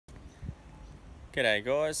G'day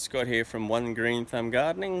guys, Scott here from One Green Thumb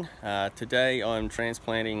Gardening. Today I'm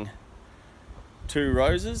transplanting two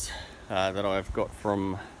roses that I've got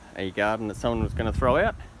from a garden that someone was going to throw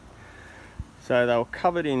out. So they were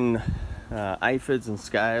covered in aphids and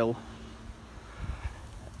scale,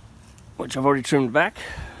 which I've already trimmed back.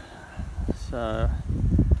 So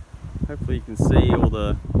hopefully you can see all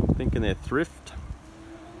the, I'm thinking they're thrift.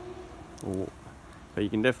 But you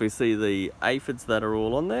can definitely see the aphids that are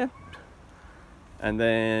all on there. And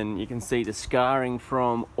then you can see the scarring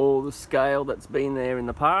from all the scale that's been there in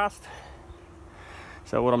the past.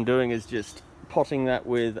 So what I'm doing is just potting that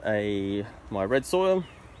with my red soil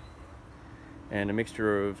and a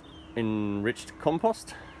mixture of enriched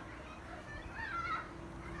compost.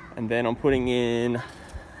 And then I'm putting in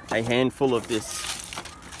a handful of this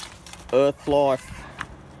Earth Life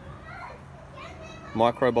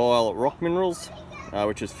microbial rock minerals,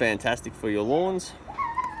 which is fantastic for your lawns.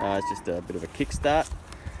 It's just a bit of a kickstart.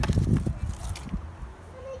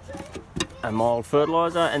 A mild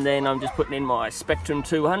fertilizer, and then I'm just putting in my Spectrum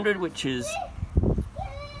 200, which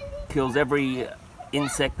kills every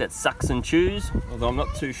insect that sucks and chews. Although I'm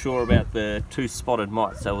not too sure about the two-spotted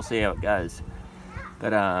mites, so we'll see how it goes.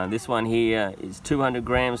 But this one here is 200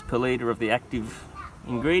 grams per litre of the active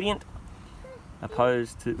ingredient,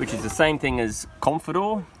 opposed to, which is the same thing as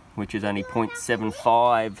Confidor, which is only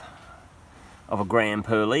 0.75 of a gram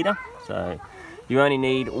per litre. So you only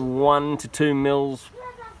need 1 to 2 mils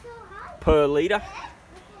per litre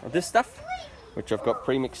of this stuff, which I've got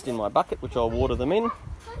pre-mixed in my bucket, which I'll water them in,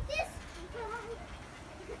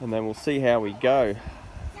 and then we'll see how we go.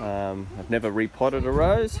 I've never repotted a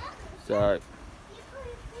rose, so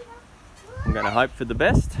I'm going to hope for the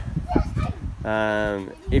best.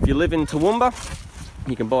 If you live in Toowoomba,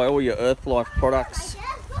 you can buy all your Earth Life products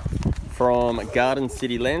from Garden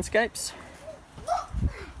City Landscapes.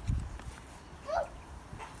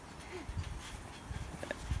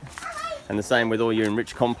 And the same with all your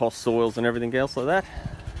enriched compost soils and everything else like that.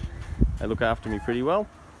 They look after me pretty well.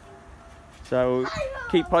 So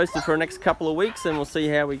keep posted for the next couple of weeks and we'll see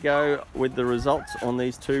how we go with the results on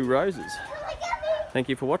these two roses. Thank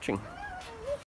you for watching.